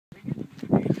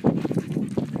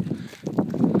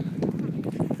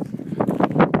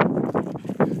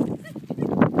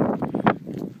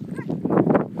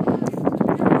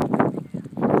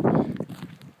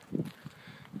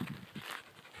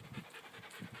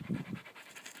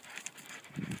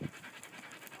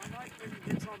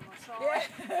outside.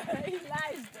 Yeah, he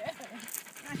lies there.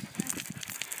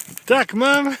 Duck,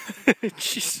 Mum!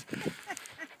 Jeez.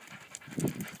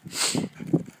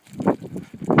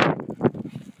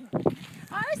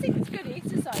 I always think it's good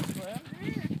exercise for him.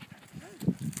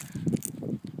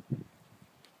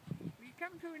 Will you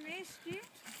come to a nest yet?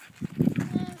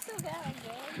 Yeah, still going,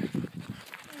 Dad.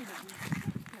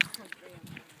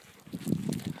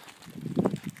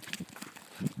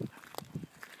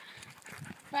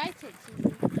 Right,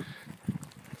 Susie.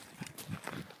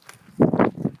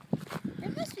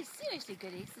 That must be seriously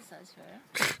good exercise for her.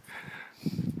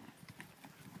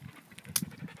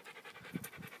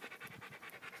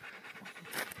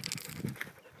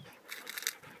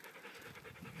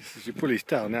 If you pull his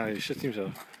tail now, he shits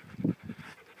himself.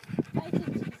 Right,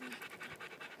 Susie.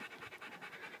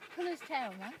 Pull his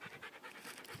tail, man.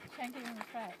 Shank him in the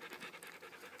throat.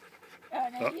 Oh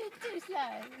no, Oh. you're too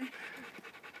slow.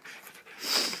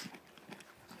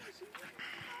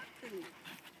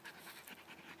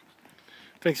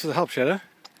 Thanks for the help, Shadow.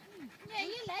 Yeah,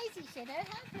 you're lazy, Shadow.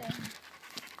 Help him.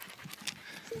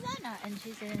 She's not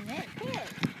interested in it.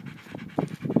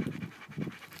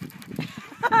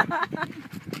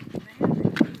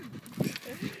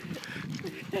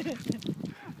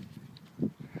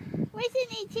 Where's the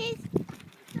niches?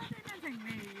 Nothing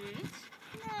there yet.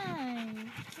 No.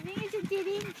 I think it's a dead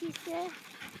end, sister.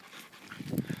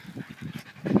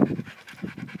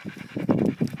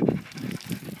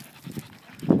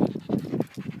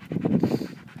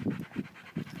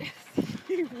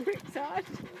 He works hard.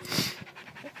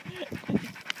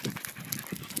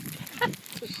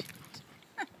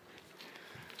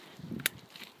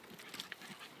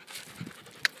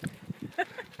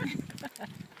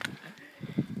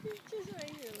 Just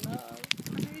makes you laugh.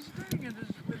 And he's doing it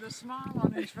with a smile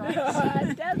on his face.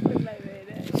 It does look like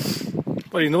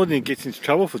that, Well, he normally gets into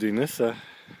trouble for doing this, so.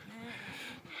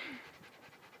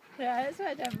 Yeah, that's why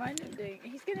I don't mind him doing it.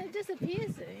 He's going to disappear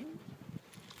soon.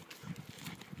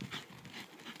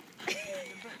 A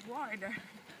bit wider.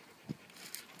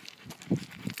 Do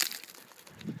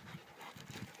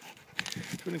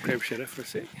you want to grab Shadow for a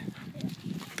sec?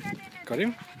 No. Got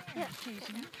him? Yeah.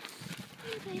 Teasing.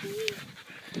 Hey, baby.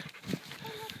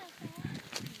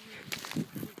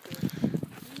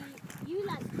 You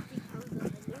like to dig holes on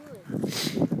the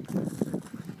lures.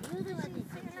 You're the one that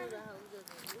digs all the holes on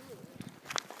the lures.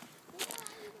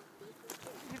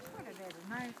 You've got it out of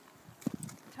no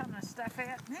ton of stuff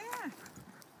out now.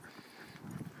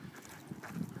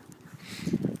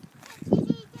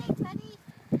 Kitty, dig, buddy.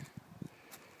 Get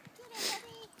it,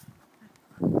 buddy.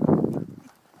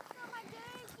 Come on,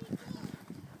 girl, Kitty.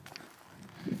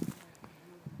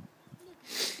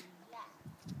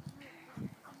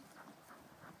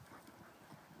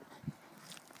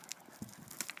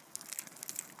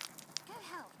 Go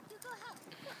help. You go help.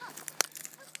 Go help.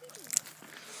 Help Kitty.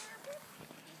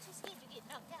 You're too scared to get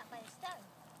knocked out by a stone.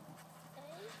 Eh?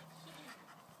 Kitty.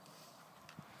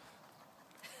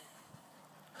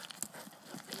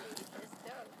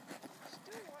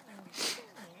 Still wanting to get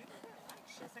in there. I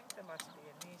actually think there must be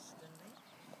a nest in there.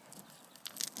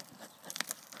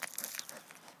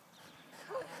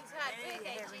 He's hard Hey, work,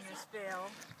 eh, having a Jessie? spell.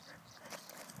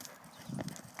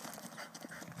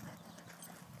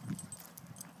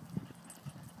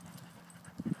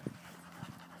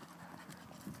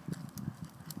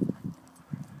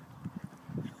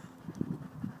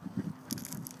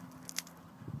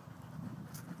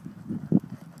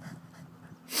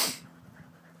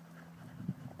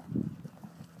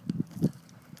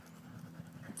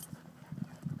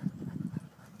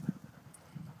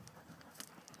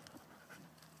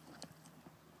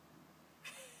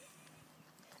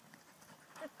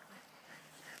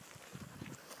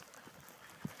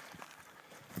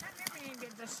 Let me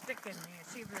get the stick in there,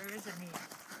 see if there is a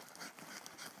nest.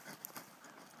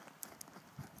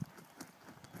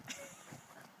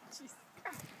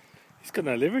 He's got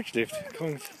no leverage left. Come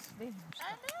on. I know,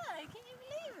 can you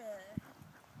believe it?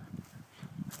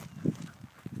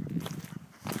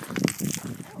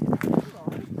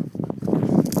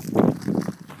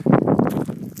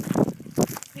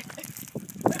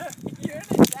 You're in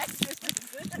a dangerous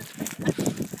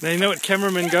position. Now you know what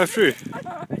cameramen go through.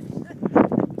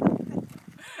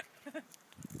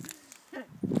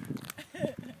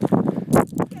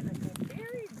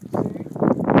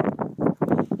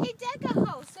 He dug a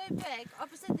hole so big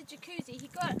opposite the jacuzzi, he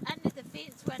got under the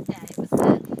fence one day. It was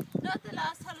not the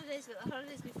last holidays, but the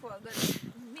holidays before. I got a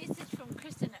message from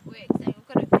Kristen at work saying we've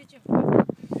got a urgent problem.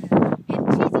 And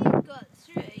Chizzy got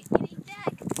through and he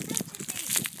dug such a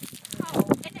deep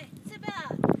hole. And it's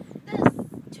about this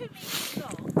 2 meters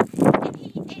long. And he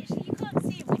actually, you can't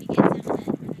see him when he gets in it.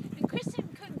 And Kristen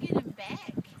couldn't get him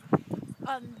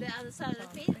other side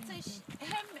of the fence, so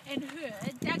him and her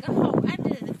dug a hole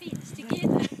under the fence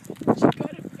together. She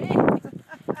got it back.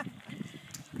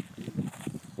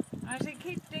 Does he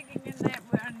keep digging in that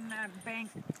one bank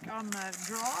on the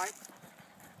drive?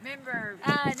 Remember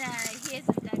Oh no, he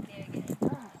hasn't dug there again.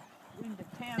 in the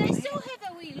town They there? still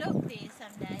have a wee look there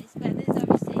some days, but there's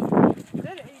obviously...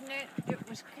 It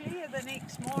was clear the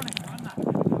next morning, wasn't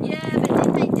it? Yeah, but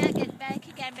then they dug it back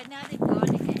again, but now they've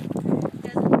gone again.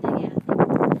 Doesn't dig out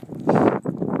there.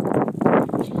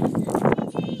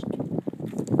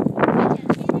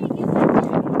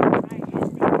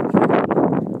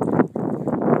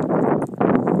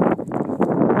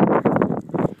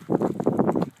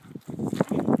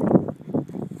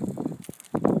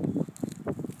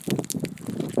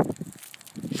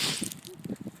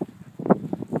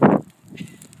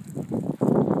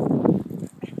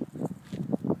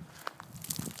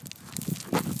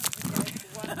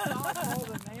 One side more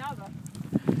than the other.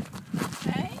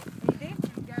 Hey? He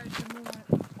definitely goes to more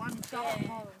one side Yeah.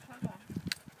 more than the other.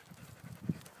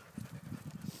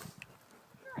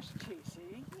 Gosh,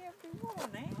 Chessie, you've been worn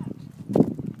out.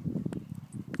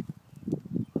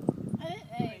 I don't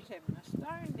know. He's having a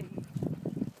stone dig.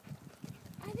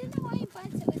 I don't know why he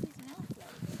bites it with his mouth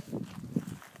like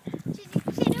that.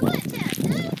 Cheetah, watch out,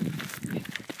 no?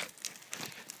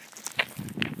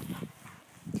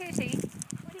 Chessie,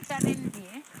 what have you got in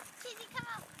there? Cheesy, come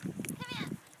on. Come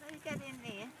out. What have you got in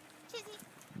there? Cheesy.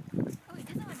 Oh, he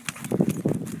doesn't want to come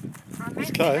out. I'm He's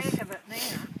at close. the back of it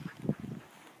now.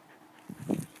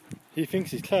 He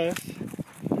thinks he's close. If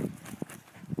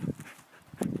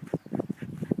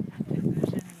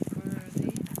there's any fur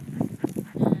there.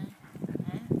 No, I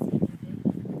don't see anything.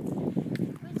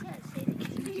 Watch out,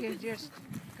 Cheetah. You're just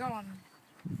gone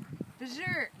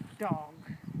berserk, dog.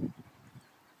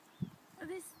 Well,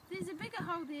 there's a bigger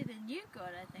hole there than you got,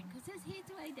 I think, because his head's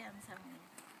way down somewhere.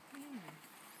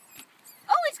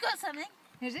 Oh, he's got something.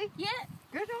 Is he? Yeah.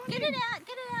 Good on Get him. it out.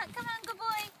 Get it out. Come on, good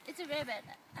boy. It's a rabbit.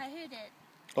 I heard it.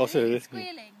 Also, It's this.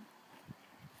 squealing.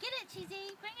 Get it,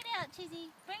 Cheesy. Bring it out, Cheesy.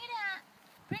 Bring it out.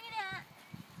 Bring it out.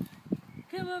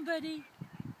 Come on, buddy.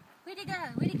 Where'd it go?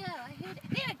 Where'd it go? I heard it.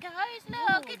 There it goes.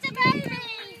 Look, it's a baby.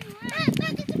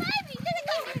 Look, it's